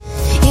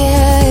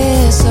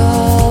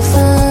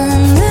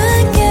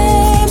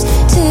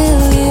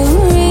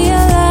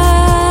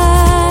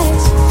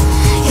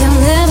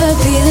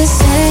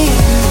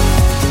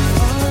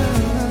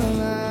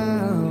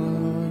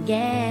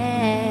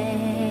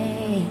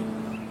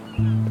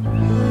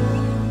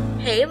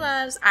Hey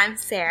loves, I'm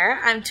Sarah,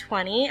 I'm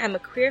 20, I'm a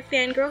queer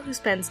fangirl who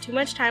spends too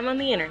much time on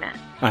the internet.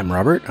 I'm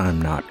Robert,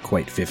 I'm not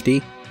quite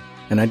 50,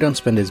 and I don't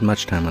spend as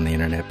much time on the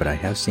internet, but I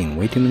have seen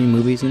way too many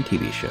movies and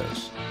TV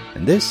shows.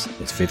 And this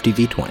is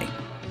 50v20.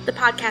 The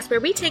podcast where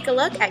we take a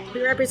look at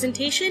queer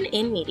representation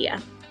in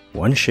media.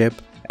 One ship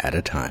at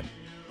a time.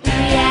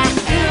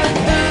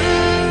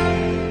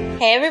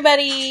 Hey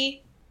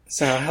everybody!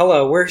 So,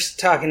 hello, we're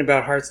talking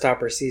about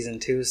Heartstopper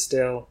Season 2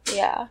 still.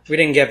 Yeah. We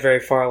didn't get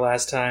very far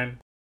last time.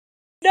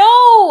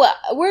 No!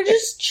 We're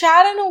just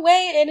chatting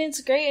away, and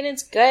it's great, and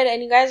it's good,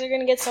 and you guys are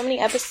gonna get so many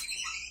episodes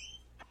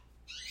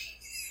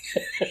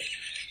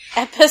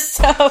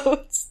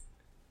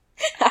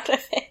out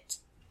of it.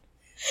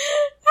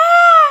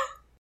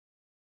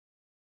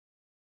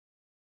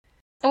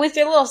 And with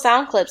your little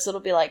sound clips, it'll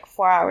be like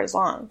 4 hours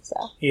long, so.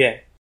 Yeah.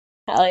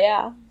 Hell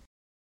yeah.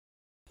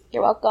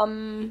 You're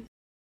welcome.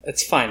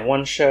 It's fine.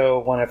 One show,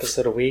 one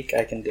episode a week,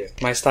 I can do.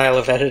 My style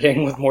of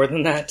editing with more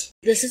than that.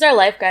 This is our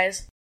life,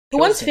 guys. Who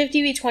wants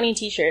 50v20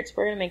 t-shirts?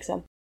 We're gonna make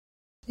some.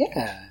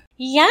 Yeah.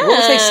 Yeah. What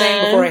was I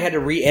saying before I had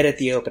to re-edit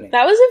the opening?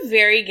 That was a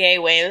very gay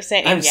way of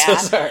saying I'm so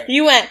sorry.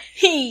 You went,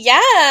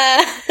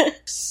 yeah.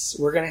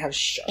 We're gonna have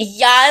shows.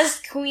 Yes,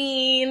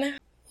 queen.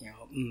 You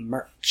know,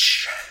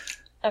 merch.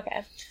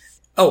 Okay.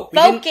 Oh,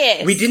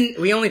 Focus.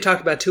 We only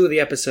talked about 2 of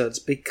the episodes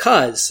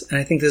because, and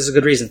I think this is a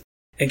good reason,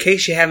 in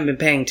case you haven't been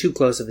paying too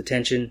close of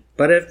attention,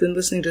 but have been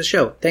listening to the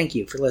show, thank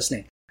you for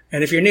listening.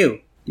 And if you're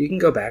new, you can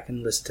go back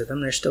and listen to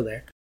them. They're still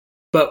there.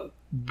 But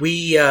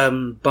we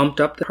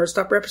bumped up the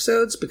Heartstopper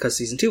episodes because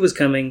Season 2 was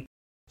coming.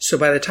 So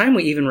by the time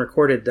we even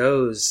recorded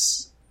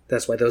those,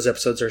 that's why those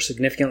episodes are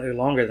significantly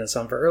longer than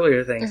some for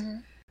earlier things,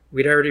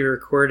 we'd already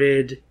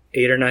recorded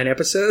 8 or 9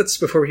 episodes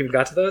before we even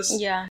got to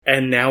those. Yeah.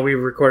 And now we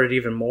recorded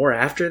even more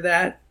after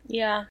that.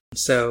 Yeah.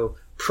 So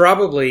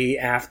probably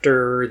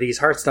after these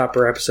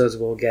Heartstopper episodes,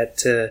 we'll get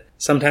to...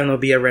 Sometime there'll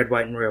be a Red,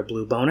 White, and Royal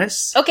Blue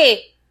bonus.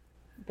 Okay.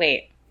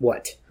 Wait.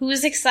 What?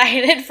 Who's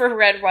excited for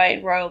Red, White,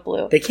 and Royal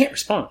Blue? They can't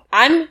respond.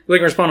 We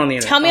can respond on the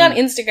internet. Tell me on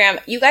Instagram.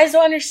 You guys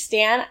don't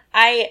understand.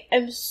 I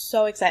am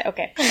so excited.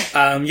 Okay.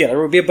 Yeah, there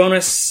will be a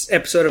bonus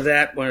episode of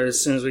that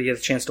as soon as we get a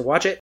chance to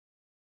watch it.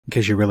 In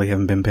case you really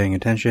haven't been paying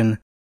attention,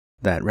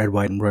 that Red,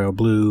 White, and Royal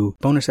Blue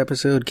bonus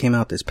episode came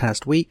out this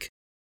past week,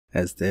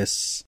 as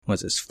this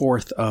was his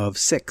 4th of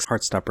 6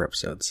 Heartstopper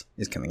episodes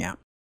is coming out.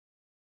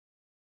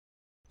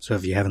 So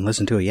if you haven't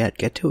listened to it yet,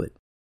 get to it.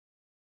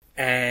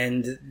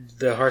 And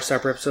the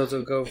Heartstopper episodes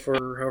will go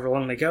for however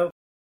long they go.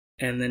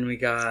 And then we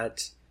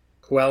got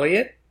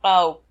Quelliot.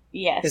 Oh,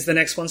 yes. Is the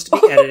next ones to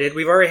be edited.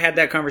 We've already had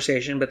that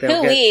conversation, but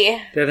they're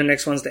the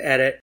next ones to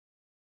edit.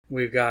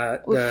 We've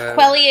got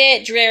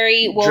Quelliot,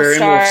 Dreary,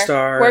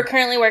 Wolfstar. We're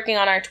currently working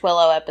on our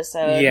Twillo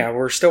episode. Yeah,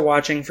 we're still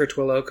watching for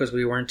Twillo because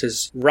we weren't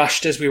as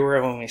rushed as we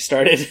were when we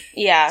started.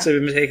 Yeah. So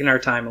we've been taking our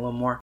time a little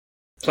more.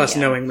 Plus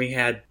knowing we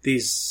had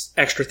these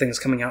extra things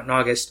coming out in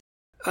August.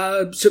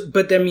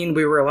 But I mean,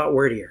 we were a lot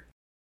wordier.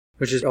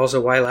 Which is also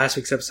why last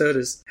week's episode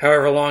is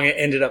however long it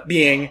ended up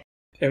being,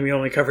 and we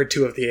only covered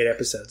 2 of the 8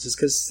 episodes, is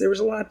because there was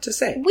a lot to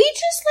say. We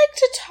just like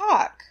to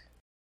talk.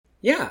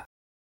 Yeah.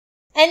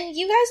 And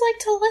you guys like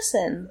to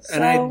listen. So.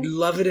 And I'd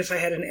love it if I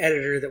had an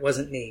editor that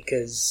wasn't me,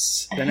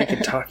 because then I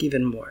could talk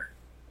even more.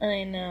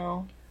 I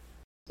know.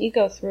 You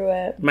go through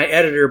it. My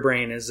editor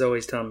brain is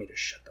always telling me to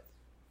shut up.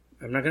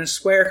 I'm not going to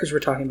swear because we're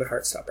talking about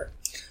Heartstopper.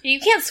 You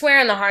can't swear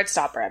in the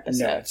Heartstopper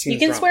episode. No, it seems you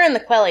can wrong. swear in the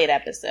Quelliot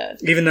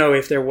episode. Even though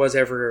if there was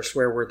ever a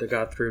swear word that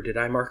got through, did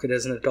I mark it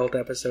as an adult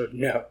episode?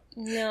 No.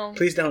 No.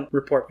 Please don't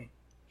report me.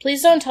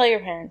 Please don't tell your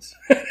parents.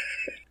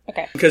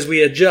 Okay. Because we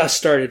had just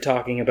started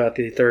talking about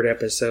the 3rd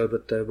episode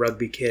with the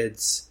rugby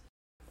kids.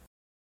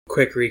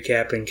 Quick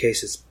recap in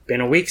case it's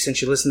been a week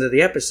since you listened to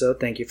the episode.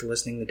 Thank you for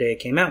listening the day it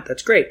came out.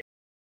 That's great.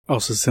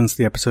 Also, since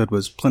the episode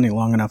was plenty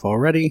long enough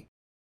already,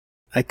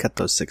 I cut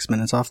those 6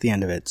 minutes off the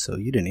end of it, so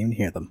you didn't even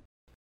hear them.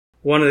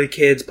 One of the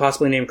kids,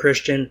 possibly named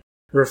Christian,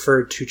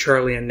 referred to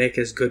Charlie and Nick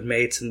as good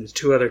mates, and the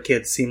 2 other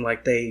kids seemed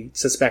like they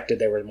suspected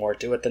there was more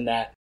to it than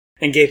that,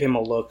 and gave him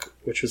a look,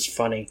 which was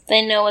funny.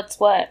 They know what's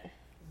what.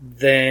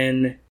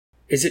 Then,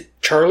 is it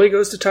Charlie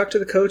goes to talk to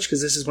the coach?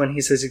 Because this is when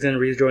he says he's going to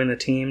rejoin the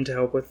team to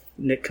help with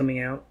Nick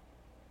coming out?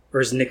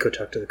 Or does Nick go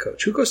talk to the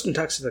coach? Who goes and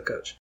talks to the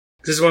coach?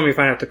 Because this is when we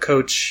find out the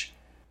coach...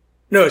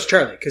 No, it's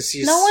Charlie, because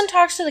he's... No one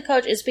talks to the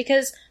coach. It's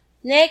because...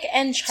 Nick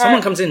and Charlie...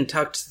 Someone comes in and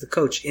talks to the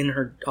coach in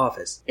her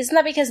office. Isn't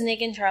that because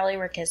Nick and Charlie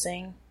were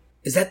kissing?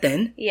 Is that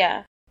then?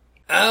 Yeah.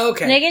 Oh,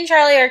 okay. Nick and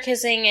Charlie are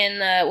kissing in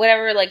the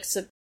whatever,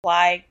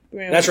 supply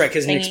room. That's right,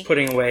 because thingy. Nick's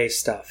putting away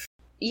stuff.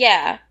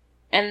 Yeah.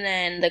 And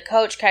then the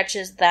coach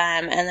catches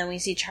them, and then we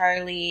see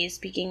Charlie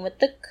speaking with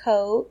the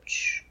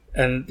coach.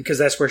 And because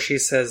that's where she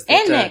says that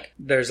and Nick.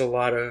 There's a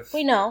lot of...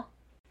 We know.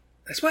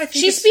 That's why I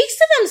think she speaks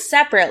to them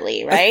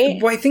separately,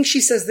 right? I think she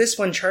says this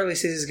when Charlie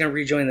says he's going to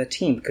rejoin the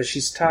team, because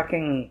she's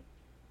talking...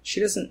 She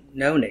doesn't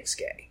know Nick's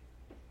gay.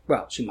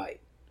 Well, she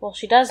might. Well,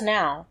 she does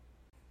now.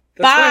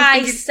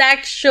 Bisexual.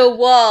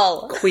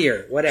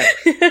 Queer, whatever.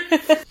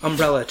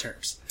 Umbrella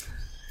terms.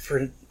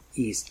 For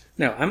ease.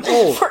 No, I'm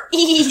old. For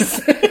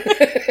ease.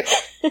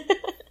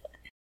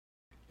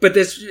 But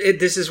this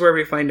is where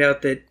we find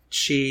out that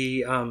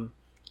she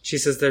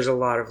says there's a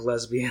lot of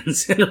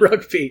lesbians in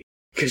rugby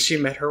because she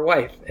met her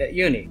wife at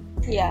uni.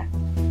 Yeah.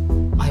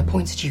 I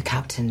appointed you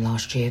captain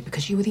last year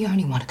because you were the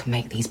only one who can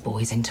make these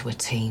boys into a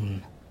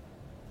team.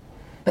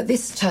 But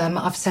this term,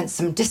 I've sensed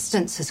some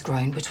distance has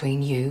grown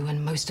between you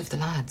and most of the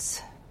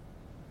lads.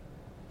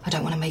 I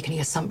don't want to make any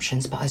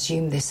assumptions, but I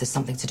assume this has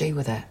something to do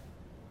with it.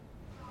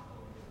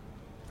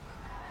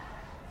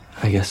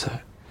 I guess so.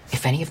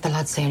 If any of the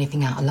lads say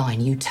anything out of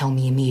line, you tell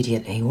me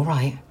immediately, all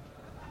right?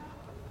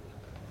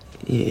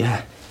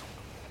 Yeah.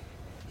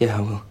 Yeah,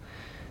 I will.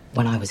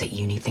 When I was at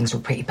uni, things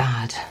were pretty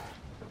bad.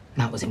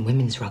 That was in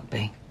women's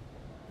rugby.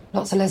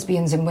 Lots of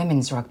lesbians in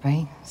women's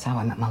rugby. That's how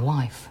I met my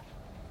wife.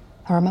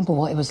 I remember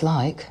what it was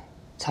like,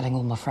 telling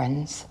all my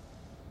friends.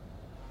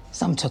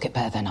 Some took it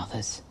better than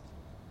others.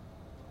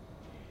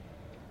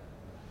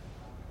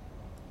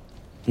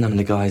 None of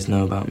the guys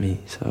know about me,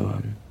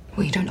 so,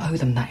 Well, you don't owe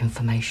them that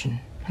information,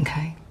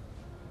 okay?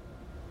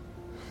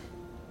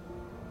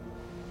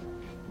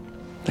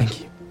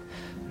 Thank you.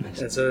 And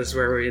so this is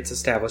where it's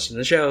established in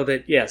the show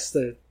that, yes,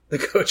 the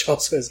coach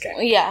also is gay.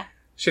 Yeah.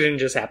 She didn't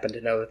just happen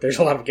to know that there's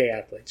a lot of gay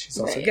athletes. She's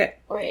also gay.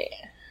 Right.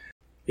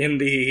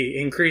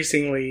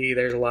 Increasingly,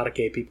 there's a lot of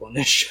gay people in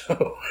this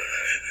show.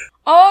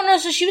 Oh, no,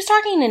 so she was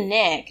talking to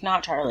Nick,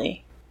 not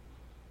Charlie.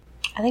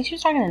 I think she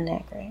was talking to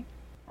Nick, right?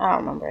 I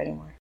don't remember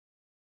anymore.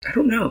 I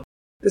don't know.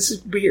 This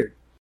is weird.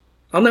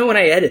 I'll know when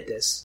I edit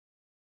this.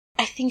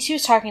 I think she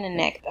was talking to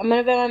Nick. I'm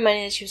gonna bet my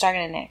money that she was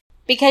talking to Nick.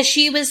 Because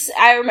she was,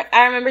 I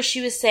remember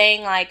she was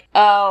saying, like,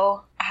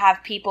 oh,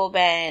 have people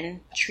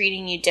been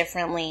treating you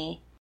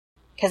differently?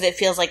 Because it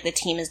feels like the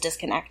team is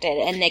disconnected,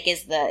 and Nick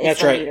is the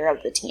leader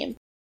of the team.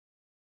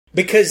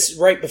 Because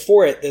right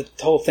before it, the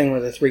whole thing where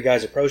the three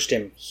guys approached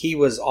him, he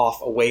was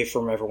off away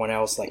from everyone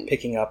else, like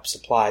picking up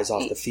supplies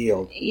off the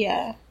field.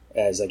 Yeah.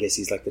 As I guess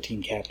he's like the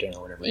team captain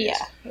or whatever he is.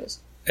 Yeah.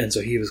 And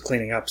so he was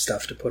cleaning up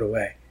stuff to put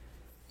away.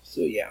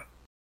 So yeah.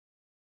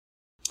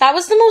 That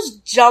was the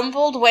most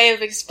jumbled way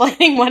of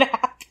explaining what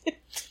happened.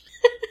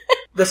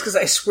 That's because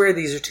I swear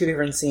these are two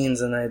different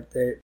scenes, and I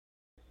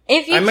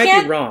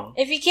might be wrong.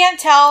 If you can't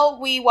tell,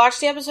 we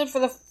watched the episode for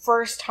the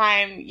first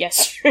time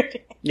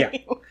yesterday. Yeah.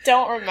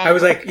 Don't remember. I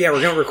was like, yeah,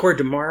 we're going to record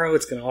tomorrow.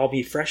 It's going to all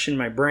be fresh in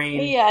my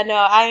brain. Yeah,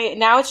 no,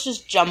 now it's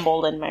just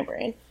jumbled in my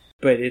brain.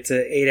 But it's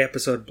an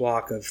 8-episode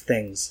block of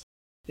things.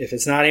 If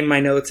it's not in my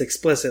notes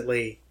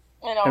explicitly,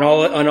 and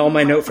all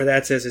my note for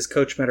that says is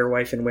Coach met her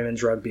wife in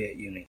women's rugby at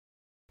uni.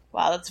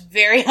 Wow, that's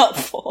very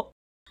helpful.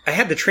 I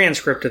had the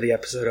transcript of the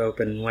episode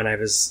open when I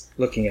was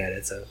looking at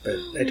it, but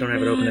I don't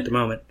have it open at the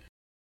moment.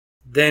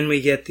 Then we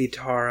get the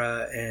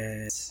Tara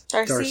and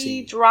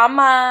Darcy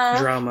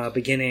drama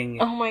beginning.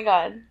 Oh my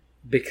god.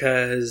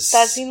 Because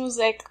that scene was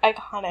like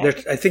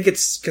iconic. I think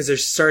it's because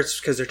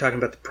they're talking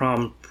about the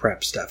prom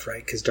prep stuff,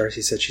 right? Because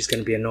Darcy said she's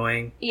going to be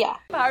annoying. Yeah.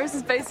 Paris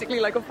is basically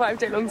like a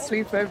 5-day long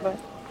sleepover.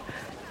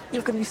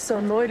 You're going to be so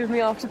annoyed with me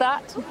after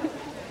that.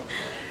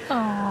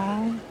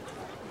 Aww.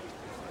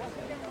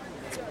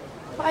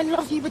 But I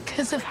love you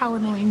because of how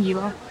annoying you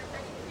are.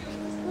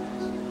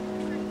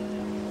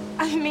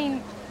 I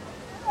mean,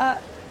 I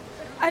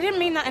didn't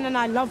mean that in an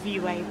I love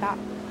you way. That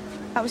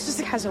was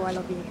just a casual I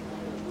love you.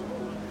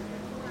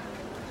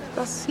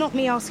 That's not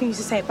me asking you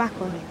to say it back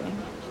or anything.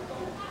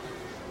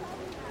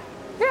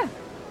 Yeah.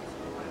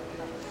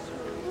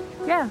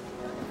 Yeah.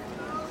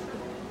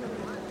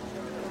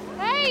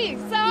 Hey,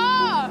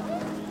 Sarah!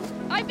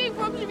 I think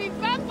probably be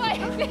fed by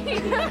a thing.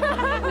 It's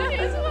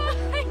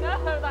fine.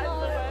 No, that's the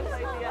worst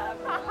idea.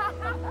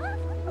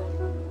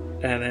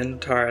 And then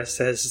Tara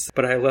says,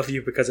 but I love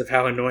you because of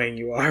how annoying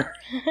you are.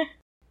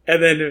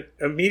 And then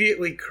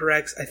immediately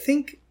corrects, I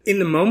think in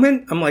the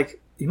moment, I'm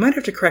like, you might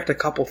have to correct a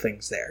couple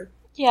things there.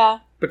 Yeah.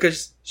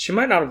 Because she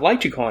might not have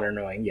liked you calling her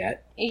annoying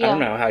yet. Yeah. I don't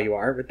know how you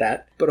are with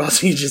that. But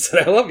also you just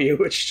said I love you,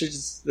 which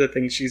is the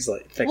thing she's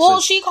like fixes. Well,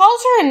 she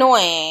calls her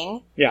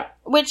annoying. Yeah.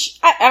 Which,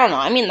 I don't know.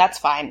 I mean, that's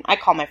fine. I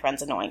call my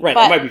friends annoying. Right,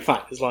 that might be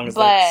fine, as long as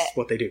that's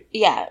what they do.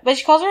 Yeah, but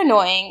she calls her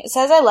annoying,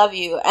 says I love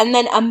you, and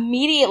then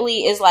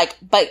immediately is like,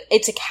 but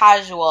it's a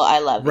casual I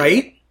love you.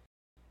 Right?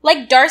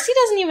 Like, Darcy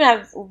doesn't even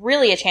have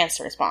really a chance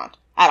to respond.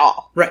 At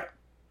all. Right.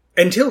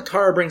 Until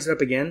Tara brings it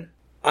up again,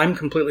 I'm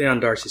completely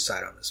on Darcy's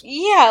side on this one.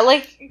 Yeah,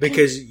 like...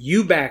 Because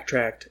you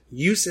backtracked,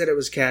 you said it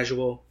was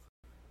casual.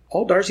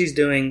 All Darcy's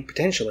doing,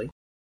 potentially,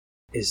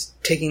 is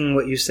taking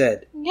what you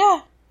said.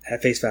 Yeah.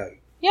 At face value.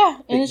 Yeah.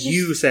 And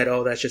you said,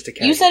 oh, that's just a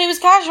casual. You said it was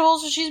casual,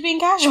 so she's being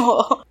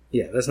casual.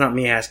 Yeah, that's not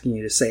me asking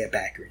you to say it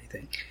back or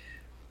anything.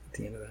 At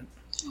the end of that.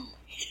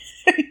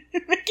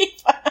 You're making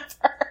fun of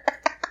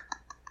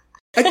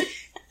her.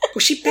 Well,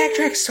 she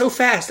backtracks so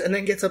fast and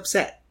then gets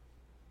upset.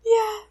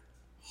 Yeah.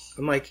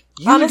 I'm like,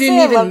 you Honestly,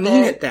 didn't even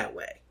mean it that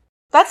way.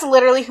 That's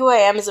literally who I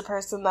am as a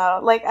person, though.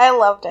 Like, I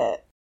loved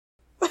it.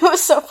 It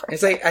was so perfect.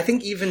 It's like, I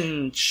think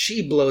even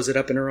she blows it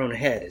up in her own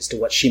head as to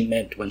what she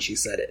meant when she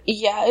said it.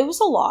 Yeah, it was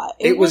a lot.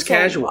 It was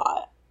casual. A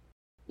lot.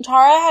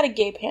 Tara had a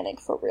gay panic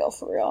for real,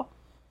 for real.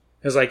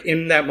 It was like,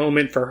 in that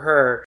moment for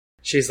her,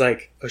 she's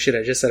like, oh shit,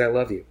 I just said I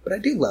love you. But I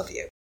do love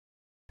you.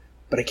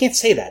 but I can't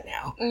say that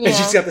now. Yeah. And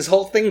she's got this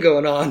whole thing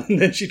going on, and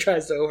then she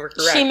tries to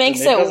overcorrect. She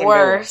makes and it doesn't go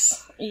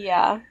worse. well.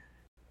 Yeah.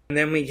 And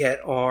then we get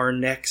our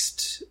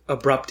next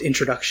abrupt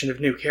introduction of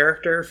new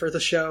character for the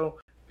show,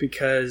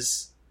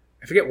 because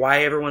I forget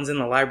why everyone's in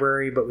the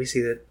library, but we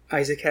see that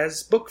Isaac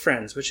has book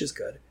friends, which is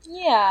good.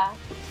 Yeah.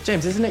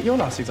 James, isn't it your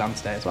last exam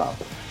today as well?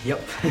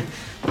 Yep.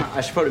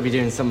 I should probably be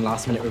doing some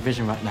last-minute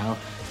revision right now.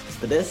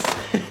 But this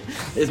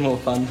is more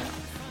fun.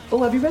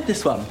 Oh, have you read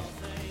this one?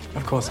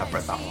 Of course I've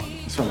read that one.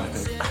 It's one I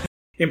think.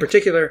 In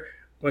particular,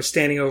 was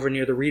standing over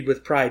near the Read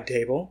with Pride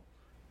table.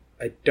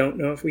 I don't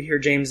know if we hear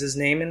James's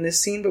name in this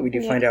scene, but we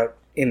do find out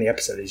in the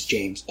episode he's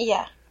James.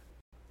 Yeah.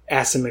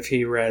 Asks him if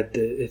he read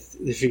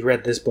if he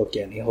read this book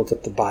yet, and he holds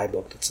up the Buy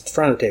book that's at the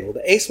front of the table.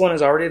 The Ace one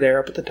is already there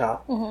up at the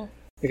top. Mm-hmm.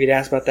 If he'd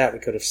asked about that, we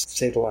could have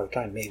saved a lot of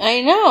time, maybe. I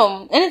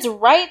know, and it's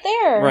right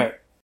there. Right.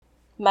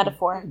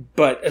 Metaphor.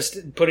 But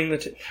putting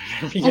the...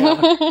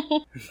 yeah.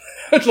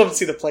 I'd love to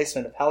see the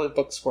placement of how the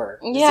books were.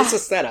 Yeah. Is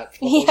this a setup?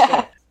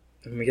 Yeah.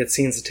 And we get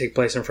scenes that take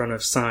place in front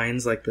of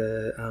signs like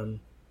the...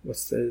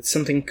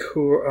 something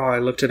cool... Oh, I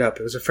looked it up.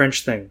 It was a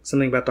French thing.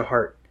 Something about the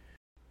heart.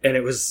 And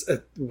it was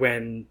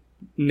when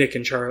Nick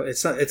and Charlie...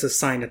 It's a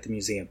sign at the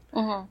museum.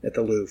 Mm-hmm. At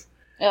the Louvre.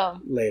 Oh.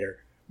 Later.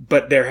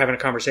 But they're having a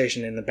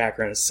conversation in the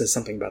background. It says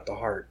something about the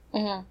heart.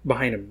 Mm-hmm.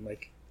 Behind him.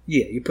 Like,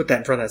 yeah, you put that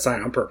in front of that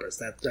sign on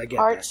purpose. I get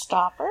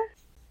Heartstopper?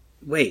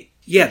 Wait.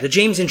 Yeah, the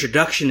James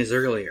introduction is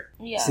earlier.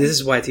 Yeah. See, this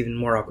is why it's even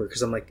more awkward,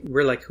 because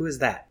we're like, who is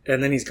that?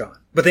 And then he's gone.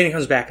 But then he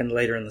comes back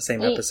later in the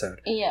same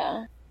episode.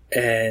 Yeah.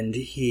 And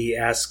he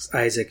asks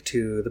Isaac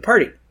to the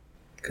party,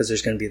 because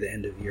there's going to be the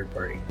end of year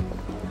party.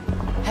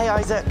 Hey,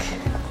 Isaac.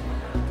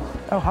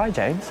 Oh, hi,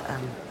 James.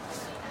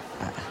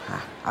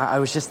 I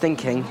was just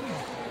thinking,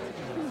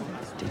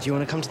 did you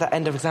want to come to that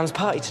end of exams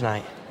party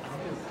tonight?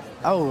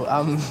 Oh,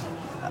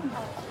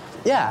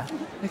 yeah.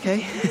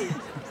 Okay.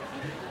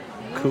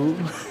 Cool.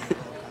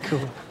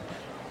 Cool.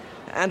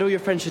 And all your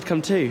friends should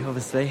come too,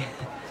 obviously.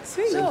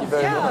 Sweet. Thank you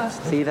very much.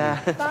 See you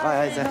there.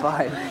 Bye, Isaac.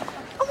 Bye.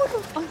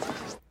 Oh my god.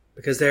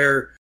 Because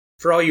they're,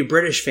 for all you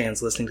British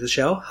fans listening to the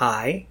show,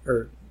 hi,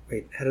 or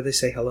wait, how do they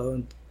say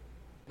hello?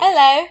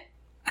 Hello.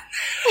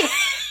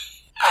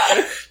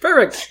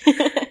 Perfect.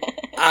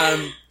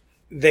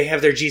 They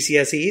have their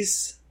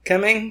GCSEs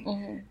coming,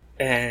 mm-hmm.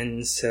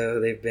 and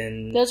so they've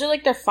been... Those are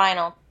like their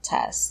final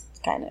tests,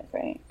 kind of,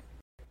 right?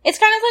 It's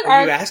kind of like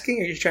Are you asking,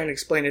 or are you trying to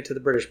explain it to the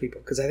British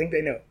people? Because I think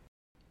they know.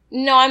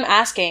 No, I'm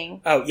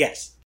asking. Oh,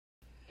 yes.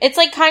 It's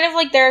like kind of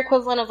like their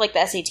equivalent of like the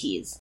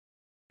SATs.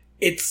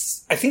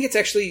 I think it's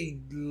actually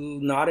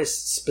not as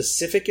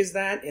specific as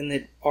that, in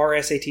that our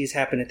SATs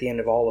happen at the end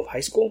of all of high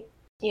school.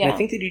 Yeah. And I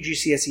think they do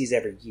GCSEs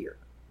every year.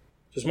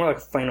 So it's more like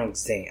final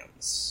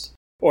exams.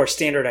 Or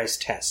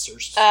standardized tests. Or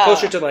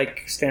closer to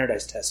like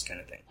standardized tests kind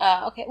of thing.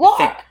 Oh, okay. Well,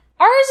 ours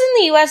in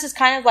the US is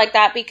kind of like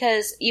that,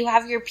 because you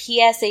have your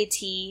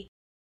PSAT,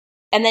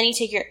 and then you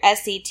take your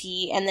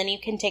SAT, and then you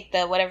can take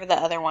the whatever the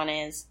other one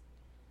is.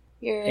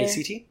 Your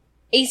ACT?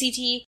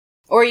 ACT,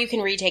 or you can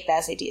retake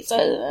the SAT. So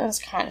it's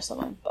kind of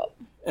similar, but...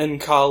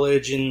 And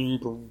college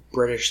in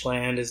British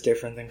land is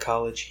different than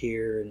college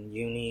here, and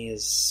uni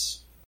is...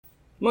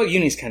 Well,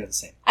 uni's kind of the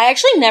same. I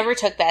actually never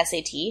took the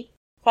SAT,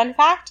 fun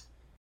fact.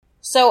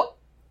 So,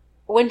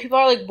 when people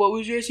are like, what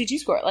was your SAT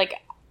score? Like...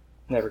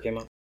 Never came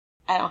up.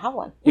 I don't have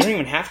one. You don't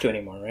even have to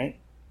anymore, right?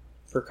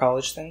 For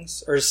college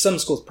things? Or some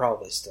schools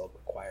probably still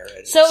require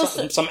it.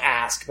 Some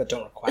ask, but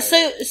don't require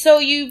it. So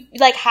you,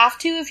 like, have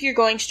to if you're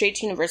going straight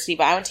to university,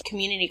 but I went to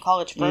community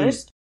college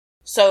first,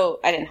 so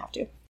I didn't have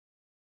to.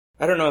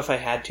 I don't know if I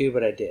had to,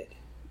 but I did.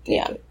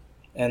 Take it.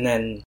 And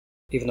then,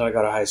 even though I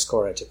got a high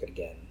score, I took it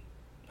again,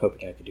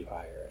 hoping I could do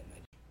higher.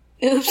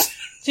 And Oops.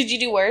 Did you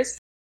do worse?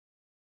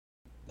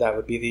 That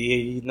would be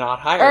the not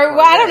higher Or, part,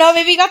 well, I don't know,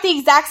 maybe you got the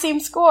exact same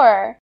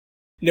score.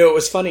 No, it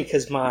was funny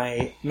because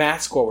my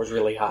math score was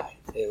really high.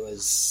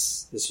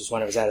 This was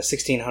when I was at a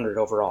 1600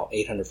 overall,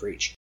 800 for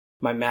each.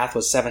 My math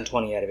was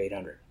 720 out of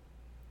 800.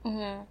 Mm-hmm.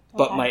 Okay.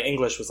 But my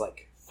English was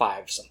like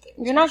 5 something.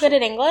 You're not good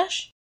at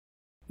English?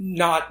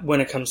 Not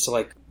when it comes to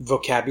like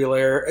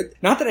vocabulary.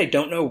 Not that I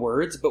don't know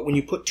words, but when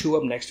you put two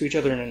of them next to each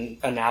other in an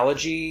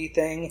analogy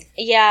thing,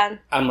 yeah,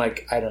 I'm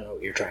like, I don't know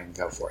what you're trying to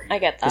go for. I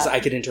get that. Because I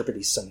could interpret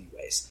these so many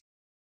ways.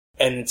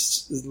 And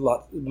it's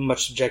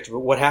much subjective. But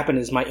what happened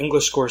is my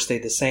English score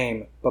stayed the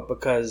same, but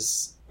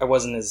because I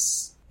wasn't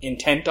as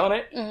intent on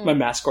it, my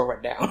math score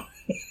went down.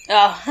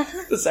 Oh.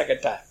 The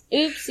second time.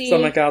 Oopsie. So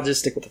I'm like, I'll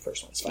just stick with the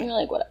first one. It's fine. You're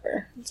like,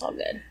 whatever. It's all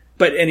good.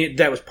 But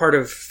that was part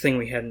of the thing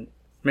we hadn't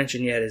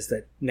mentioned yet, is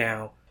that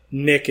now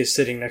Nick is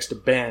sitting next to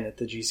Ben at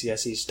the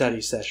GCSE study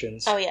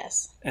sessions. Oh,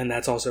 yes. And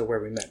that's also where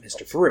we met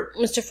Mr. Farouk.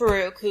 Mr.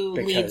 Farouk, who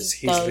leads because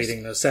he's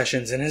leading those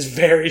sessions and is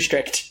very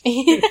strict.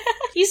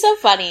 He's so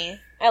funny.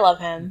 I love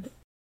him.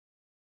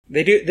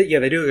 They do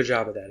a good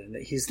job of that. And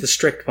he's the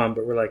strict one,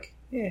 but we're like,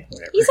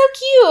 whatever. He's so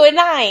cute and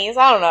nice.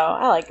 I don't know.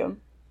 I like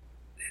him.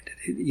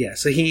 Yeah,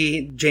 so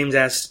James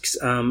asks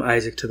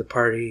Isaac to the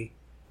party,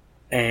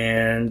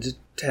 and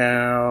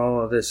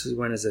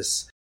when is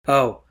this?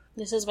 Oh.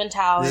 This is when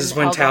Tao.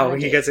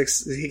 He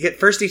gets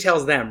first he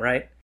tells them,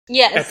 right?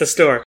 Yes. At the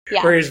store.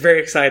 Yeah. Where he's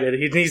very excited.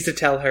 He needs to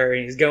tell her,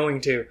 and he's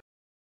going to.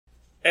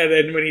 And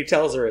then when he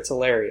tells her, it's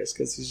hilarious,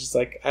 because he's just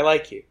like, I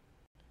like you.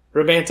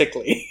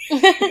 Romantically.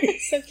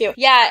 So cute.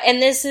 Yeah,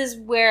 and this is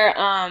where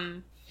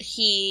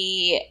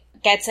he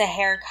gets a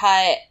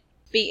haircut.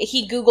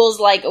 He Googles,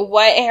 like,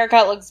 what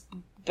haircut looks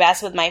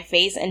best with my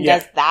face, and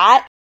does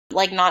that.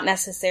 Like, not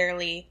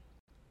necessarily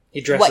he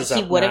dresses what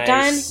he up would have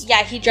done. nice.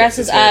 Yeah, he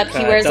dresses up.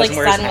 He wears, like,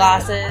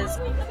 sunglasses.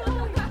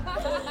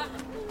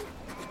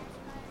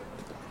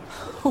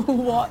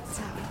 What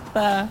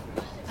the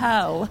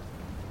hell?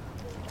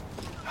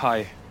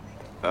 Hi.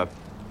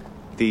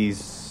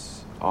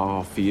 These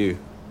are for you,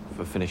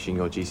 for finishing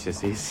your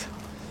GCSEs.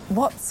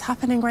 What's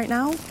happening right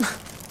now?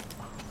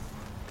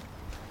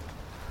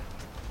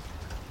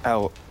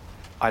 Elle,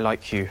 I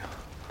like you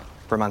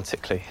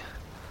romantically.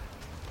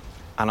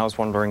 And I was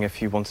wondering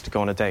if you wanted to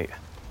go on a date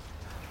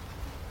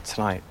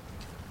tonight.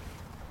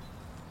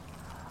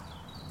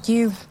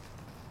 You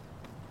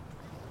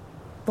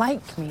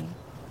like me?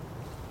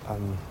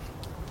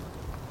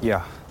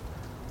 Yeah.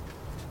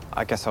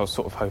 I guess I was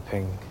sort of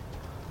hoping...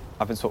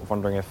 I've been sort of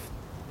wondering if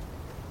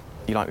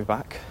you like me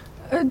back.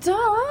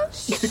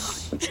 Dash?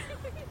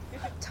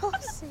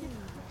 Tossy.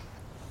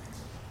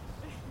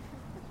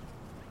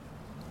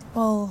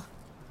 Well...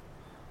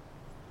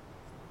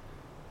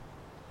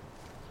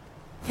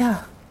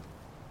 yeah.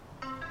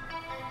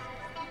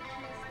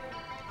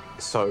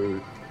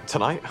 So,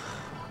 tonight,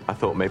 I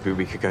thought maybe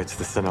we could go to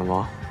the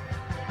cinema.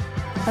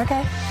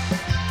 Okay.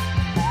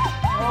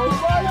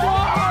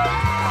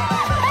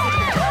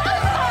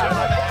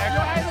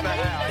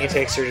 He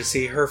takes her to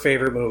see her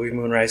favorite movie,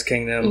 Moonrise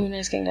Kingdom.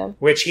 Moonrise Kingdom.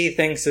 Which he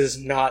thinks is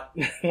not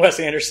Wes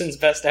Anderson's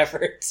best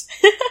efforts.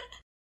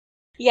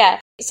 Yeah.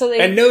 So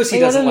they and knows he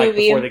go to doesn't the like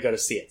movie. before they go to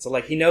see it. So,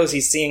 like, he knows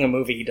he's seeing a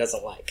movie he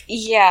doesn't like.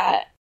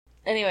 Yeah.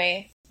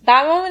 Anyway,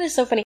 that moment is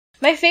so funny.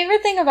 My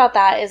favorite thing about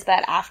that is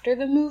that after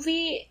the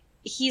movie,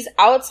 he's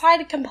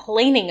outside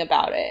complaining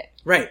about it.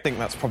 Right. I think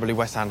that's probably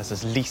Wes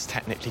Anderson's least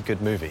technically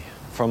good movie,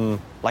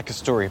 from, like, a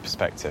story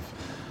perspective.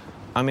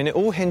 I mean, it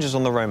all hinges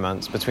on the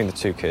romance between the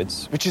two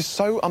kids, which is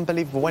so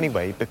unbelievable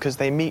anyway, because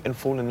they meet and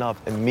fall in love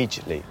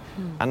immediately.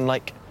 And,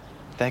 like,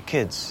 they're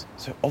kids,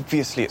 so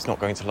obviously it's not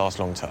going to last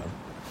long term.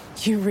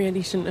 You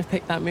really shouldn't have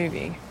picked that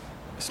movie.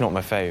 It's not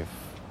my fave,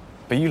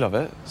 but you love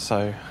it,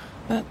 so...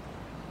 But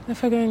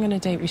if we're going on a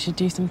date, we should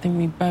do something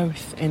we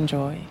both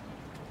enjoy.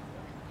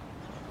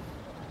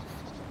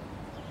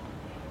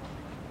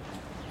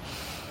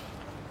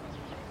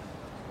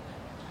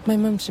 My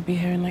mum should be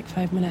here in like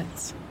 5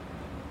 minutes.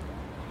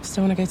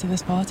 Still want to go to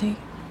this party?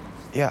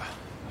 Yeah,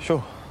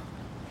 sure.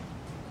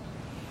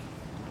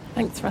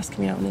 Thanks for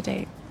asking me out on a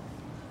date.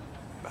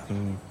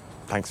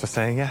 Thanks for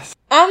saying yes.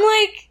 I'm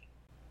like...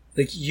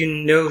 Like, you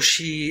know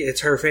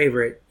it's her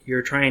favorite.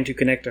 You're trying to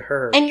connect to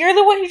her. And you're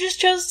the one who just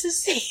chose to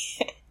see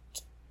it.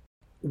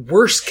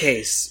 Worst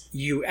case,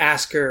 you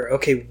ask her,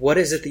 okay, what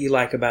is it that you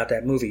like about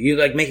that movie? You,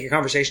 like, make a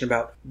conversation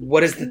about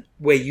what is the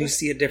way you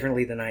see it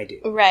differently than I do.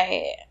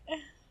 Right.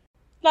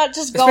 Not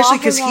just go Especially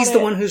off because about he's the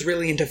it. one who's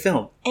really into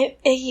film. It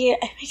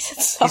makes it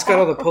so He's got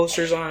all the awkward.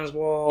 posters on his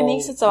wall. It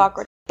makes it so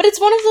awkward. But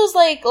it's one of those,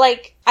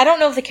 like, I don't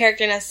know if the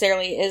character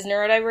necessarily is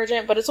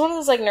neurodivergent, but it's one of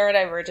those, like,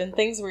 neurodivergent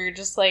things where you're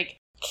just, like,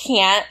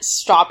 can't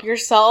stop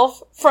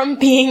yourself from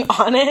being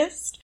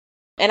honest.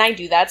 And I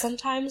do that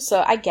sometimes,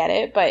 so I get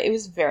it, but it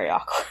was very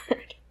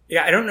awkward.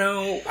 Yeah, I don't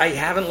know. I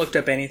haven't looked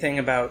up anything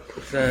about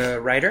the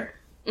writer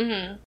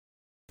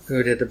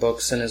who did the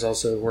books and is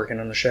also working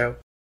on the show.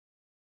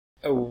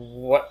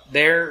 What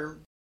their...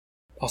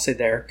 I'll say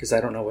their, because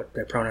I don't know what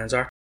their pronouns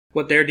are.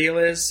 What their deal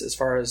is, as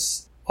far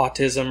as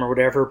autism or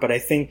whatever, but I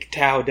think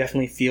Tao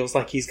definitely feels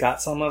like he's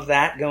got some of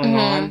that going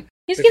on.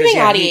 He's Because, giving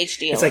yeah,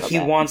 ADHD it's a like little he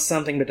bit. wants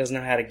something but doesn't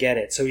know how to get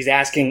it. So he's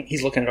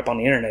looking it up on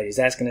the internet. He's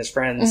asking his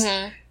friends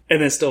and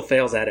then still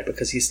fails at it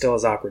because he's still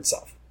his awkward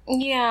self.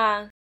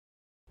 Yeah.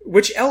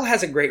 Which Elle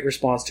has a great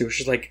response to.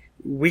 She's like,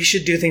 we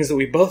should do things that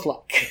we both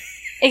like.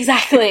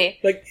 Exactly.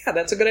 Like, yeah,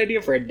 that's a good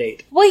idea for a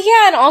date. Well,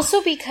 yeah, and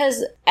also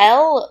because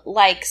Elle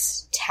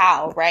likes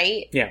Tao,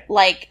 right? Yeah.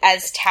 Like,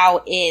 as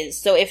Tao is.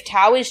 So if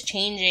Tao is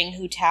changing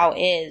who Tao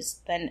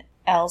is, then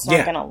Elle's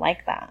not gonna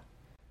like that.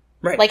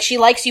 Right. Like, she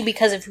likes you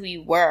because of who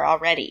you were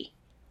already.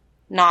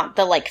 Not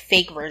the, like,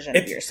 fake version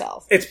of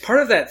yourself. It's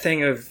part of that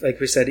thing of, like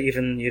we said,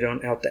 even you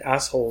don't out the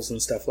assholes and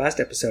stuff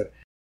last episode.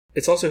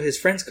 It's also his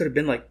friends could have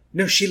been like,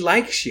 no, she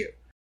likes you.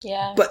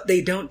 Yeah. But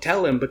they don't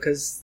tell him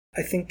because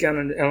I think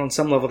on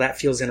some level that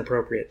feels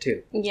inappropriate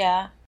too.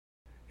 Yeah.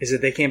 Is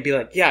that they can't be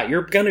like, yeah,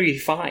 you're gonna be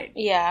fine.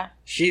 Yeah.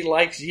 She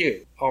likes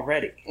you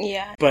already.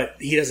 Yeah. But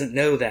he doesn't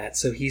know that,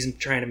 so he's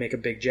trying to make a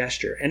big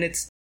gesture. And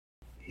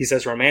he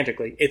says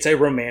romantically, it's a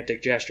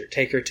romantic gesture.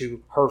 Take her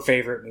to her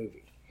favorite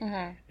movie.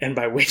 And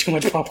buy way too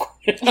much popcorn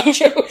and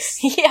nachos.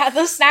 Yeah,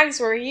 those snacks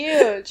were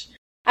huge.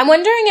 I'm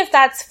wondering if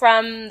that's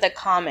from the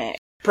comic.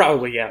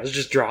 Probably, yeah. It was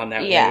just drawn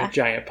that way with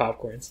giant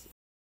popcorns.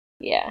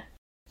 Yeah.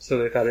 So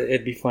they thought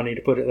it'd be funny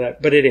to put it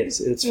that, but it is.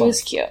 It's fun. It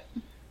was cute.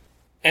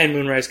 And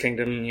Moonrise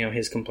Kingdom,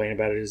 his complaint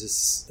about it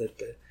is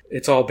that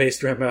it's all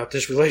based around about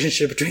this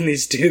relationship between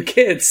these two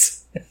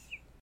kids.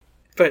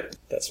 But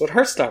that's what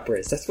Heartstopper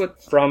is. That's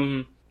what,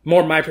 from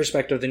more my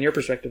perspective than your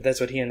perspective, that's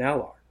what he and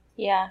Elle are.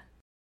 Yeah.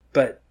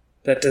 But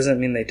that doesn't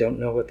mean they don't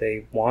know what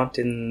they want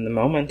in the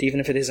moment, even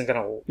if it isn't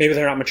going to... Maybe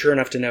they're not mature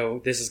enough to know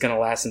this is going to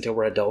last until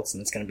we're adults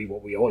and it's going to be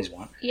what we always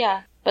want.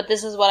 Yeah, but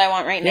this is what I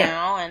want right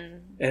now.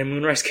 And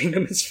Moonrise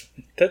Kingdom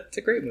that's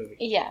a great movie.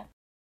 Yeah.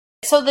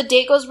 So the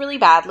date goes really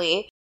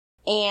badly,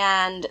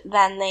 and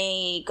then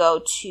they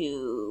go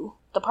to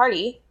the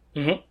party,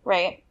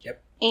 right?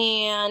 Yep.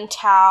 And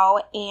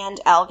Tao and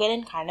Elle get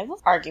in kind of an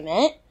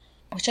argument,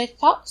 which I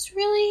thought was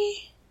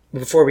really...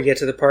 Before we get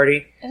to the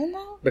party, Isn't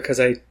that? because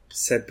I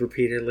said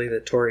repeatedly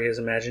that Tori is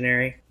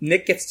imaginary,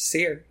 Nick gets to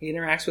see her. He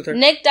interacts with her.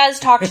 Nick does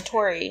talk to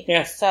Tori.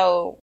 Yeah.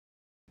 So...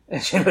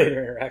 And she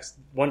later interacts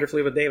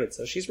wonderfully with David,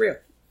 so she's real.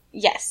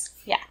 Yes.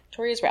 Yeah.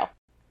 Tori is real.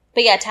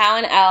 But yeah, Tao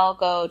and Elle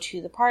go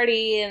to the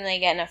party, and they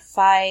get in a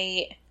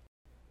fight. I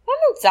don't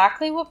know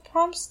exactly what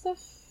prompts the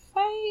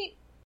fight,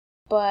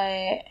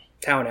 but...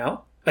 Tao and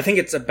Elle? I think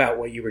it's about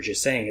what you were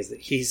just saying, is that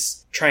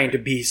he's trying to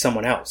be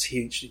someone else.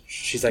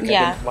 She's like, I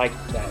didn't like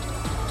that.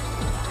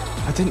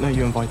 I didn't know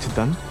you invited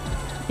them.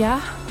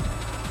 Yeah?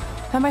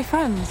 They're my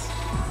friends.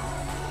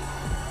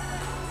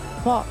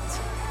 What?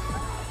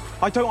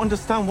 I don't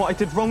understand what I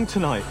did wrong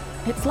tonight.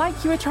 It's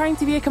like you were trying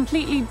to be a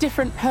completely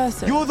different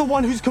person. You're the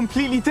one who's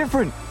completely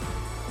different.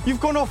 You've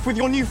gone off with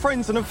your new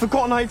friends and have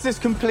forgotten I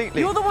exist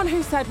completely. You're the one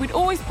who said we'd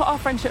always put our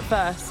friendship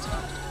first.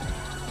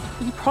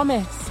 You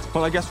promised.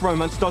 Well, I guess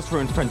romance does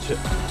ruin friendship.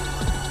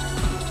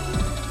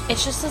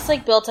 It's just this,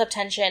 like, built-up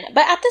tension.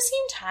 But at the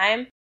same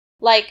time,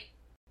 like,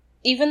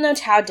 even though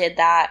Tao did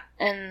that,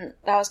 and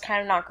that was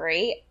kind of not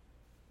great,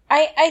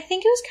 I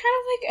think it was kind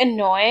of, like,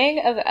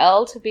 annoying of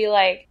Elle to be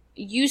like,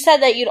 you said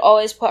that you'd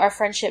always put our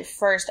friendship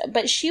first,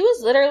 but she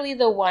was literally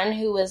the one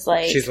who was,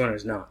 like... She's the one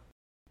who's not.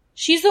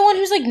 She's the one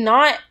who's, like,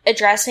 not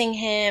addressing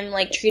him,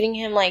 like, treating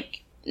him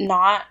like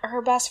not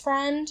her best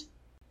friend.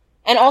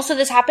 And also,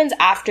 this happens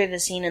after the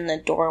scene in the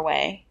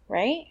doorway,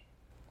 right?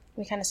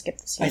 We kind of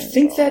skipped the scene. I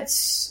think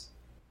that's...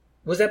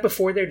 Was that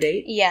before their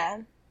date? Yeah.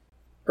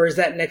 Or is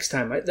that next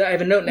time? I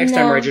have a note next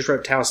time where I just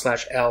wrote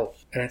Tao/Elle,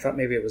 and I thought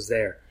maybe it was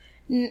there.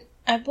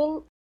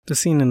 The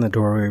scene in the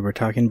doorway we're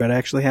talking about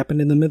actually happened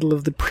in the middle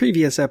of the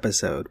previous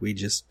episode. We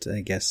just,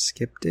 I guess,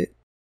 skipped it.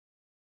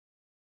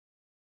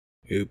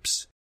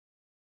 Oops.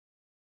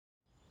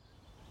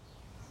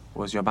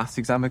 Was your maths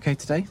exam okay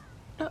today?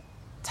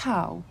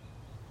 Tao,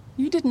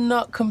 you did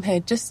not come here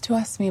just to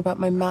ask me about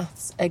my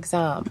maths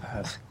exam.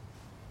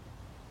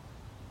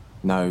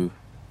 No.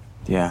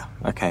 Yeah,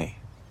 okay.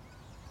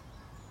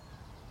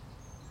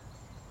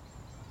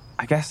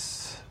 I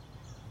guess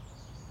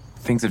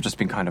things have just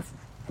been kind of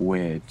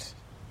weird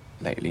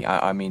lately.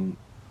 I mean,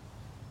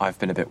 I've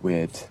been a bit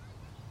weird.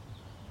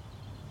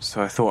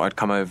 So I thought I'd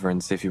come over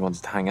and see if you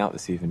wanted to hang out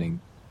this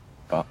evening.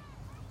 But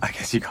I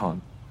guess you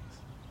can't.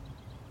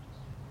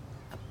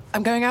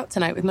 I'm going out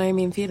tonight with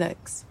Naomi and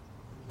Felix.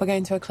 We're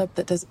going to a club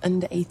that does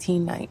under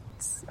 18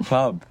 nights.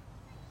 Club?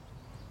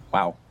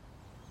 Wow.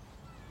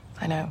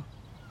 I know.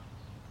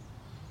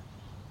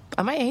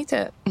 I might hate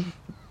it.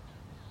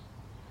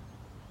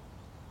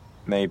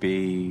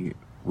 Maybe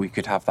we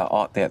could have that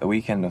art day at the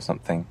weekend or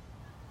something.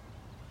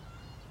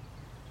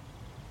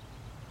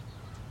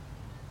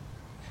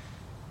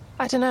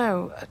 I don't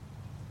know.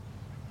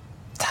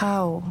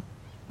 Tao,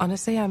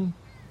 honestly, I'm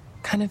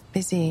kind of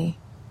busy.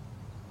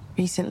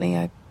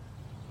 Recently,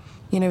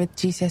 with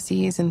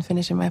GCSEs and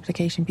finishing my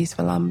application piece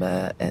for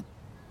Lambert,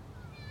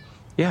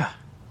 Yeah,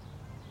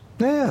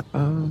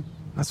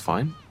 that's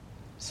fine.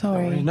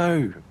 Sorry.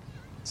 No,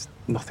 it's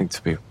nothing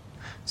to be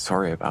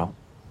sorry about.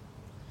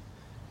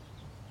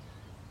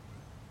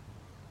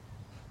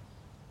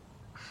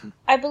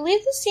 I believe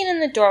the scene in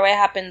the doorway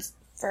happens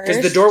first.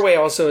 Because the doorway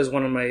also is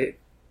one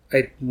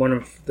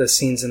of the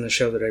scenes in the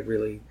show that I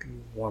really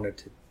wanted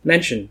to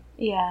mention.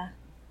 Yeah.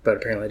 But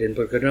apparently I didn't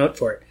put a good note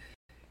for it.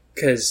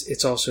 Because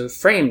it's also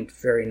framed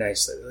very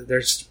nicely.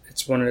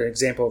 It's one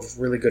example of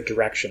really good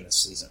direction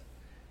this season.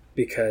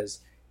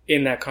 Because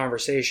in that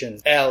conversation,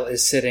 Elle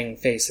is sitting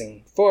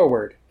facing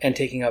forward and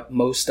taking up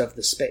most of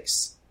the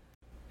space.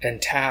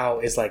 And Tao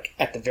is like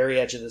at the very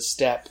edge of the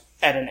step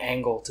at an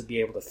angle to be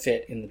able to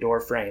fit in the door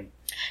frame.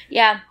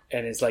 Yeah.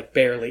 And is like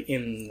barely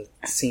in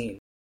the scene.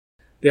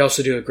 They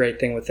also do a great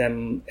thing with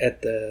them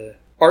at the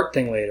art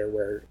thing later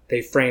where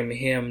they frame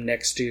him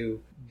next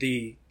to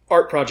the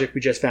art project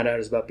we just found out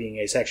is about being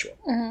asexual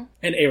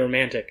and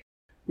aromantic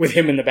with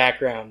him in the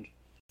background.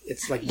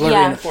 It's like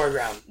blurry in the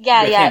foreground.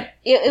 Yeah.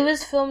 It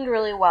was filmed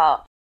really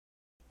well.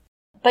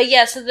 But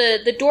yeah, so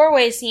the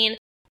doorway scene,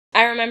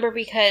 I remember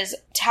because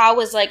Tao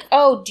was like,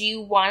 oh, do you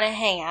want to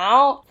hang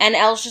out? And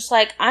Elle's just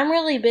like, I'm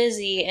really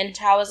busy. And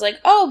Tao was like,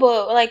 oh,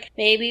 but like,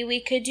 maybe we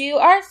could do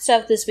art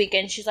stuff this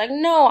weekend. She's like,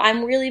 no,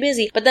 I'm really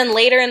busy. But then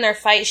later in their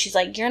fight, she's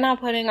like, you're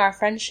not putting our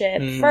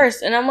friendship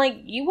first. And I'm like,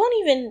 you won't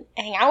even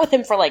hang out with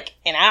him for like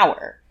an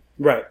hour.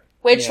 Right.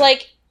 Which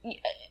like,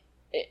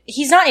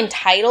 he's not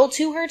entitled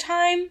to her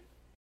time,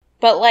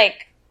 but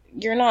like,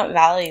 you're not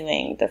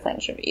valuing the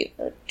friendship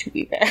either, to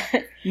be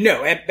fair.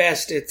 No, at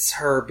best it's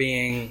her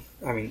being,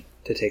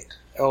 to take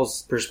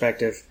Elle's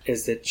perspective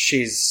is that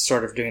she's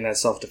sort of doing that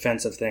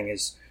self-defensive thing,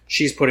 is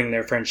she's putting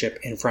their friendship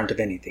in front of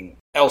anything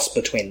else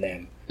between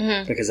them,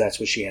 because that's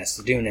what she has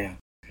to do now.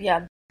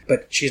 Yeah.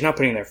 But she's not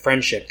putting their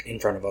friendship in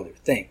front of other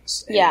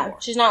things anymore. Yeah,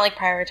 she's not, like,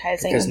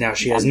 prioritizing. Because now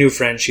she has new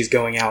friends she's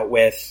going out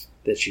with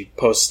that she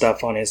posts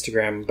stuff on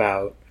Instagram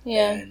about.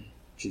 Yeah. And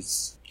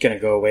she's going to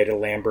go away to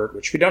Lambert,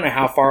 which we don't know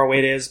how far away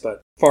it is,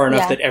 but far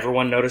enough that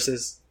everyone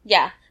notices.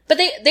 Yeah. But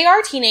they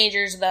are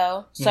teenagers,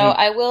 though. So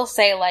I will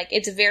say, like,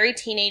 it's very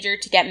teenager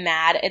to get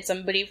mad at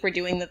somebody for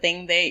doing the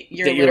thing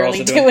you're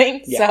literally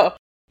doing. Yeah. So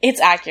it's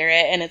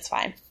accurate and it's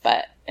fine.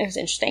 But it was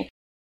interesting.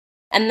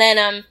 And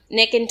then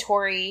Nick and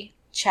Tori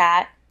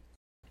chat.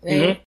 Right?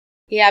 Mm-hmm.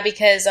 Yeah,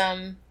 because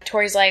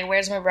Tori's like,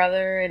 where's my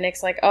brother? And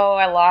Nick's like, oh,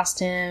 I lost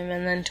him.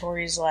 And then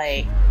Tori's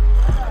like...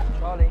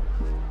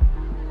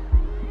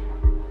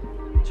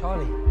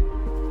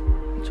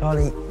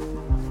 Charlie.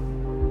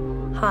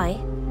 Hi.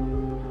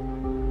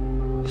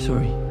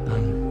 Sorry,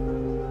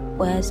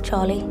 Where's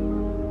Charlie?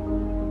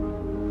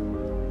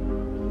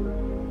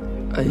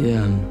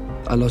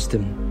 I lost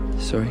him.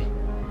 Sorry.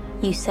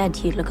 You said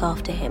you'd look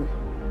after him.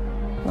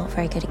 Not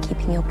very good at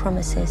keeping your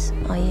promises,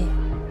 are you?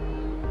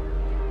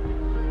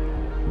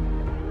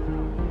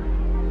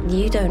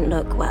 You don't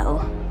look well.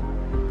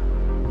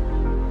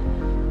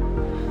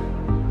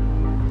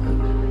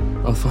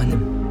 I'll find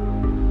him.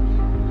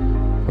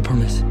 I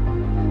promise.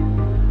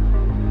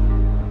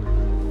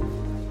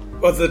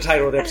 What's the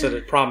title of the episode?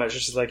 It promised.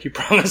 It's just like, you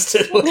promised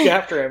to look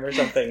after him or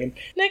something. And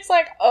Nick's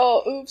like,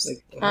 oh, oops.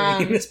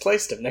 Like, you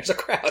misplaced him. There's a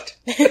crowd.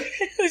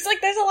 He's like,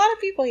 there's a lot of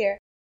people here.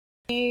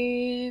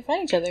 We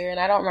find each other,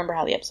 and I don't remember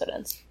how the episode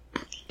ends.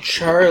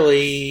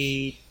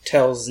 Charlie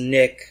tells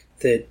Nick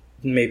that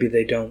maybe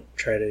they don't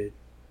try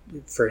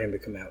for him to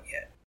come out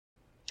yet.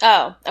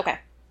 Oh, okay.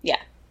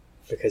 Yeah.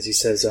 Because he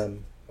says, I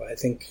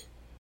think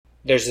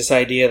there's this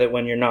idea that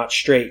when you're not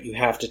straight, you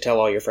have to tell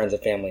all your friends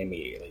and family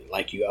immediately,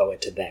 like you owe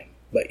it to them.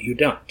 But you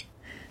don't.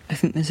 I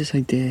think there's this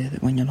idea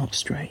that when you're not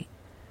straight,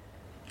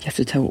 you have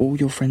to tell all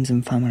your friends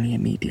and family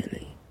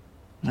immediately.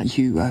 Like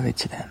you owe it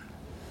to them.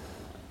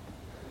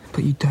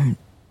 But you don't.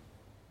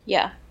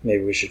 Yeah.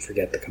 Maybe we should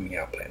forget the coming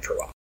out plan for a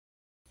while.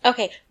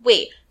 Okay,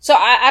 wait. So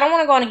I don't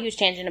want to go on a huge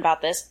tangent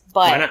about this,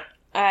 but why not?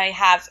 I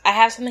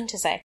have something to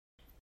say.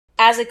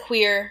 As a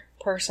queer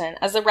person,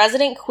 as the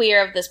resident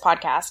queer of this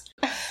podcast,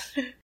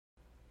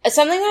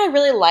 something that I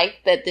really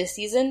liked that this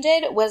season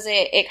did was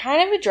it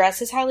kind of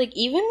addresses how, like,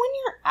 even when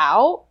you're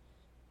out,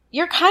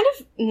 you're kind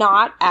of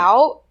not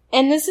out.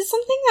 And this is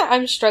something that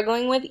I'm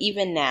struggling with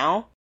even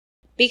now.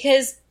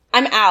 Because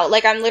I'm out.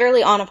 Like, I'm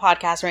literally on a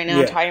podcast right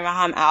now talking about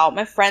how I'm out.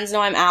 My friends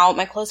know I'm out.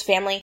 My close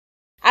family.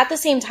 At the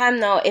same time,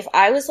 though, if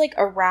I was, like,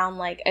 around,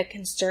 like, a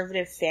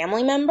conservative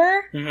family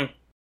member,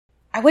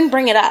 I wouldn't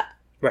bring it up.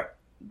 Right.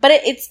 But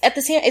it's at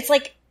the same... It's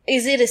like,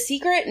 is it a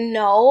secret?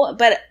 No.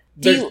 But...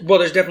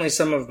 there's definitely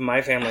some of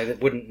my family that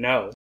wouldn't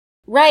know.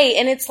 Right,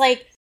 and it's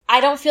like, I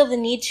don't feel the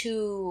need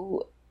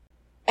to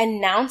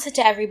announce it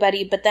to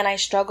everybody, but then I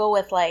struggle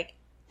with, like,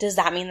 does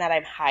that mean that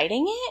I'm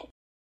hiding it?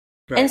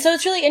 Right. And so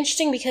it's really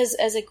interesting because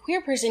as a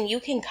queer person, you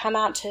can come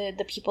out to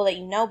the people that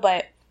you know,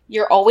 but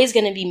you're always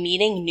going to be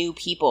meeting new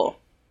people.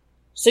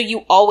 So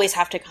you always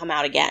have to come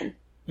out again.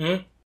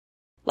 Mm-hmm.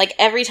 Like,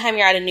 every time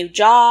you're at a new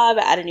job,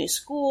 at a new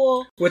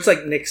school. What's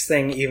like Nick's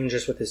thing, even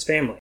just with his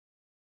family?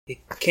 He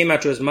came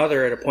out to his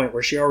mother at a point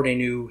where she already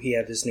knew he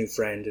had this new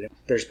friend, and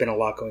there's been a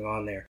lot going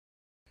on there.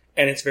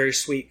 And it's very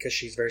sweet because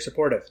she's very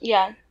supportive.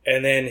 Yeah.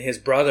 And then his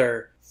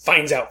brother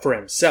finds out for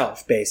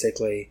himself,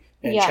 basically,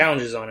 and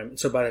challenges on him.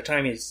 So by the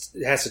time he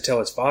has to tell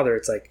his father,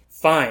 it's like,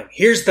 fine,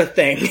 here's the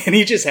thing. And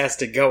he just has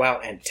to go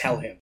out and tell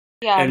him.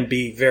 Yeah. And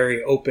be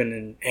very open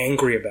and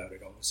angry about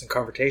it, almost, and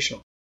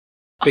confrontational.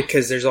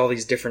 Because there's all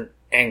these different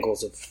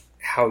angles of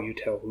how you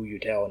tell, who you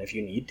tell, and if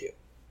you need to.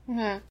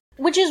 Mm-hmm.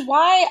 Which is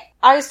why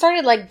I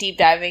started, like, deep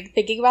diving,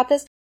 thinking about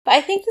this. But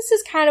I think this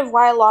is kind of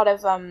why a lot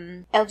of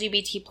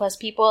LGBT plus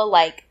people,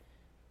 like,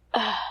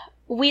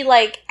 we,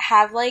 like,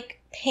 have,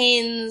 like,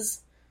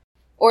 pins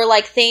or,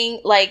 like,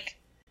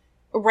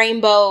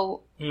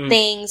 rainbow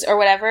things or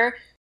whatever.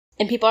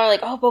 And people are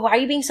like, oh, but why are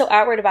you being so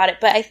outward about it?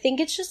 But I think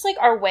it's just, like,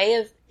 our way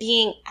of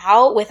being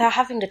out without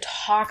having to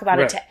talk about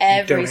it to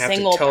every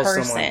single person. You don't have to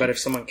tell someone, but if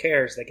someone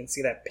cares, they can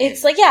see that pin.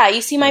 It's like, yeah,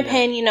 you see my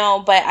pin, you know,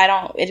 but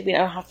we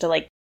don't have to,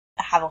 like,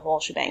 have a whole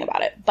shebang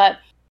about it. But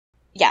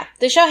yeah,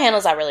 the show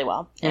handles that really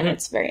well, and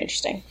it's very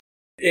interesting.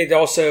 It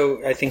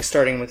also, I think,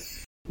 starting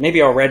with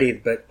maybe already,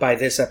 but by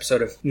this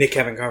episode of Nick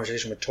having a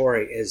conversation with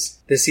Tori, is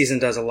this season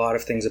does a lot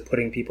of things of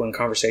putting people in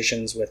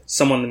conversations with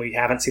someone we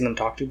haven't seen them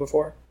talk to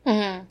before,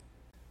 and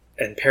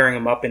pairing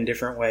them up in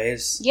different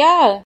ways.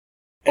 Yeah,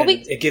 and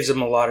it gives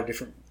them a lot of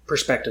different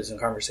perspectives and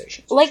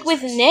conversations. Like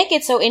with Nick,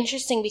 it's so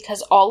interesting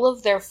because all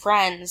of their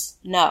friends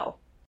know,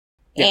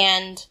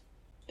 and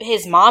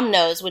his mom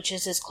knows, which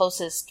is his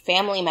closest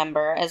family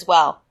member as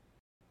well.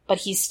 But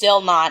he's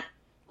still not,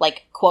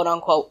 like, quote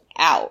unquote,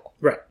 out.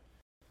 Right.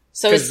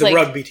 So because the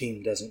rugby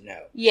team doesn't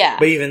know. Yeah.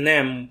 But even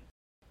them,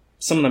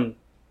 some of them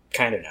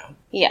kind of know.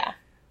 Yeah.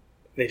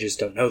 They just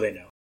don't know they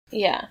know.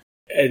 Yeah.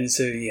 And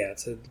so, yeah,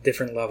 it's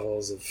different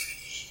levels of...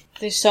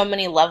 There's so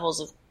many levels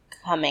of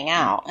coming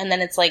out. And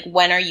then it's like,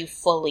 when are you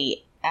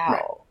fully out?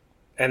 Right.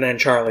 And then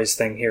Charlie's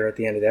thing here at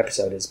the end of the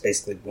episode is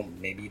basically, well,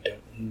 maybe you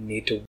don't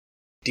need to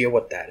deal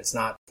with that. It's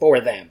not for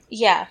them.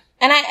 Yeah.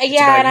 And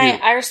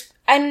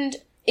and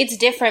it's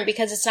different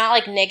because it's not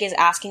like Nick is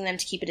asking them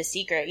to keep it a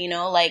secret, you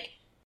know? Like,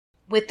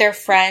 with their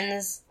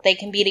friends, they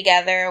can be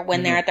together.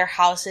 When they're at their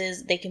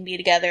houses, they can be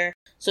together.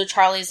 So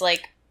Charlie's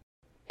like,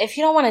 if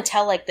you don't want to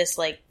tell, like, this,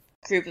 like,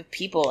 group of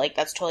people, like,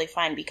 that's totally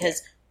fine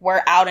because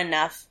we're out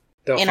enough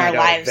They'll in find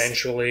our out lives.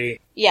 Eventually.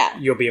 Yeah.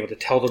 You'll be able to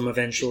tell them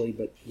eventually,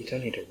 but you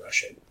don't need to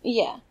rush it.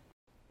 Yeah.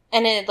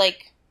 And it,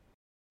 like,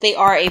 they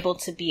are able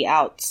to be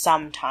out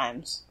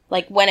sometimes.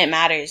 Like, when it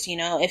matters, you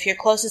know? If your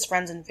closest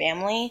friends and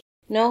family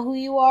know who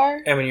you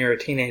are. And when you're a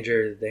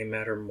teenager, they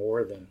matter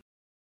more than...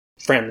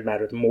 Friends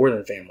matter more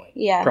than family.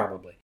 Yeah.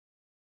 Probably.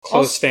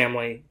 Close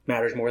family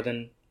matters more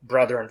than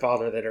brother and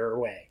father that are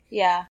away.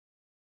 Yeah.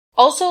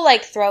 Also,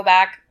 like,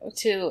 throwback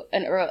to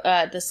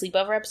the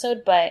sleepover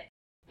episode, but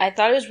I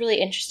thought it was really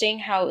interesting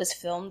how it was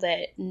filmed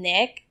that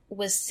Nick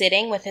was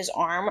sitting with his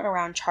arm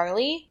around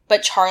Charlie,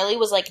 but Charlie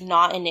was, like,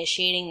 not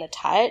initiating the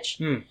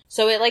touch.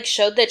 So it, like,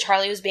 showed that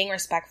Charlie was being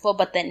respectful,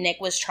 but that Nick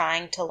was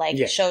trying to, like,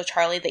 show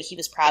Charlie that he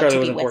was proud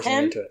Charlie to be with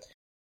him. Into it.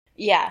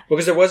 Yeah.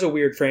 Because there was a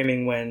weird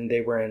framing when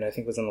they were in, I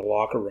think it was in the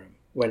locker room,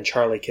 when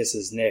Charlie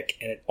kisses Nick,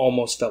 and it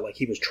almost felt like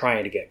he was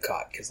trying to get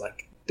caught, because,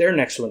 like, they're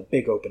next to a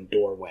big open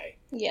doorway.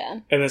 Yeah.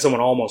 And then someone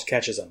almost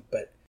catches him,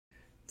 but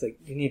it's like,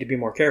 you need to be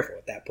more careful.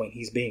 At that point,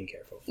 he's being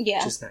careful. Yeah.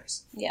 Which is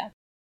nice. Yeah.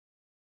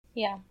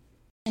 Yeah.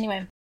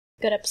 Anyway,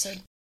 good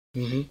episode.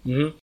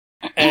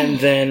 And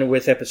then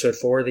with episode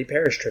 4, the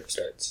Paris trip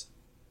starts.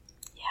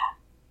 Yeah.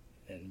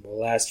 And will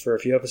last for a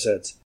few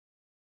episodes.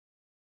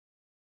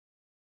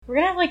 We're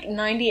gonna have, like,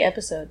 90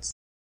 episodes.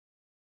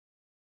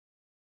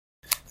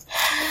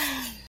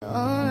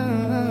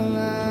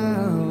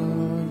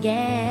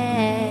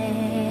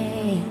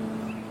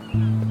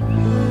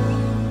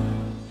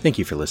 Thank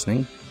you for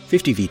listening.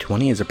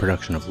 50v20 is a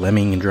production of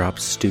Lemming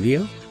Drops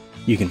Studio.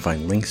 You can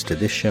find links to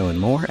this show and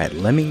more at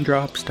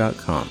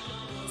lemmingdrops.com.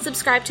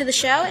 Subscribe to the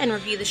show and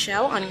review the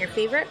show on your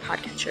favorite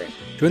podcatcher.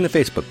 Join the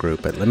Facebook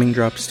group at Lemming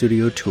Drops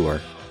Studio Tour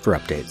for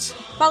updates.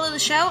 Follow the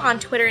show on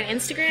Twitter and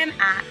Instagram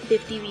at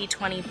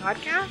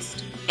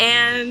 50v20podcast.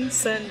 And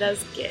send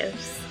us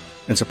gifts.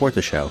 And support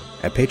the show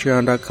at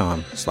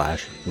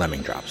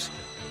patreon.com/lemmingdrops.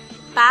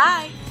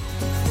 Bye!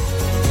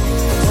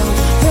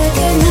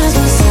 Recognize